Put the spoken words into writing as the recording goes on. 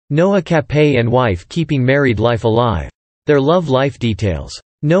Noah Cappe and wife keeping married life alive. Their love life details.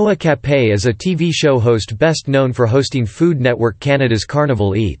 Noah Cappe is a TV show host best known for hosting Food Network Canada's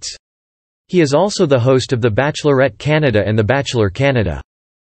Carnival Eats. He is also the host of The Bachelorette Canada and The Bachelor Canada.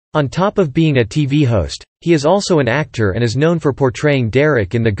 On top of being a TV host, he is also an actor and is known for portraying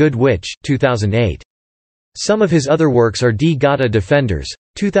Derek in The Good Witch 2008. Some of his other works are Di-Gata Defenders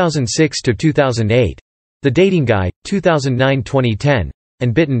 2006-2008, The Dating Guy 2009-2010,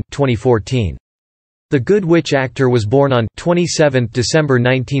 and Bitten 2014. The Good Witch actor was born on 27 December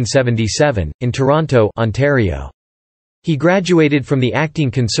 1977, in Toronto, Ontario. He graduated from the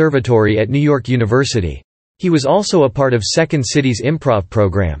Acting Conservatory at New York University. He was also a part of Second City's improv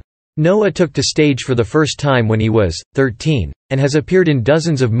program. Noah took to stage for the first time when he was 13, and has appeared in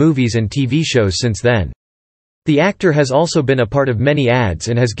dozens of movies and TV shows since then. The actor has also been a part of many ads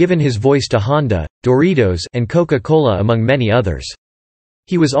and has given his voice to Honda, Doritos, and Coca Cola among many others.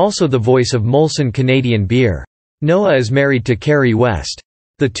 He was also the voice of Molson Canadian Beer. Noah is married to Carrie West.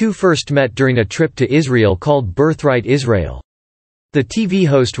 The two first met during a trip to Israel called Birthright Israel. The TV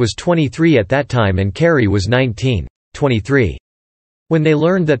host was 23 at that time and Carrie was 23. When they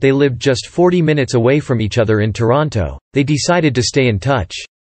learned that they lived just 40 minutes away from each other in Toronto, they decided to stay in touch.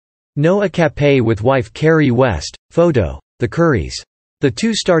 Noah Cappe with wife Carrie West, photo, The Currys. The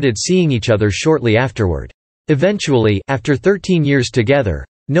two started seeing each other shortly afterward. Eventually, after 13 years together,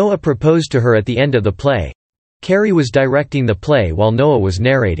 Noah proposed to her at the end of the play. Carrie was directing the play while Noah was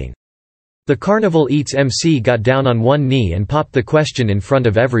narrating. The Carnival Eats MC got down on one knee and popped the question in front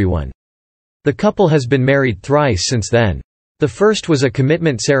of everyone. The couple has been married thrice since then. The first was a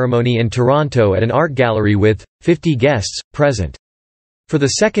commitment ceremony in Toronto at an art gallery with 50 guests present. For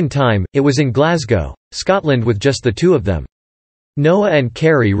the second time, it was in Glasgow, Scotland with just the two of them. Noah and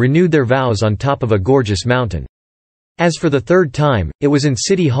Carrie renewed their vows on top of a gorgeous mountain. As for the third time, it was in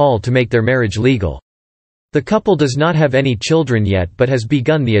City Hall to make their marriage legal. The couple does not have any children yet but has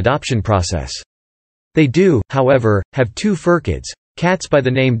begun the adoption process. They do, however, have two fur kids, cats by the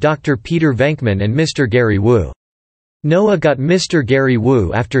name Dr. Peter Venkman and Mr. Gary Wu. Noah got Mr. Gary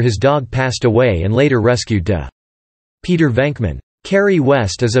Wu after his dog passed away and later rescued Peter Venkman. Carrie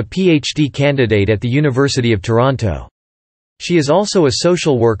West is a PhD candidate at the University of Toronto. She is also a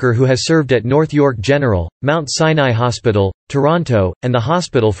social worker who has served at North York General, Mount Sinai Hospital, Toronto, and the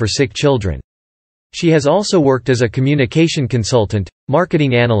Hospital for Sick Children. She has also worked as a communication consultant,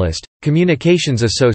 marketing analyst, communications associate,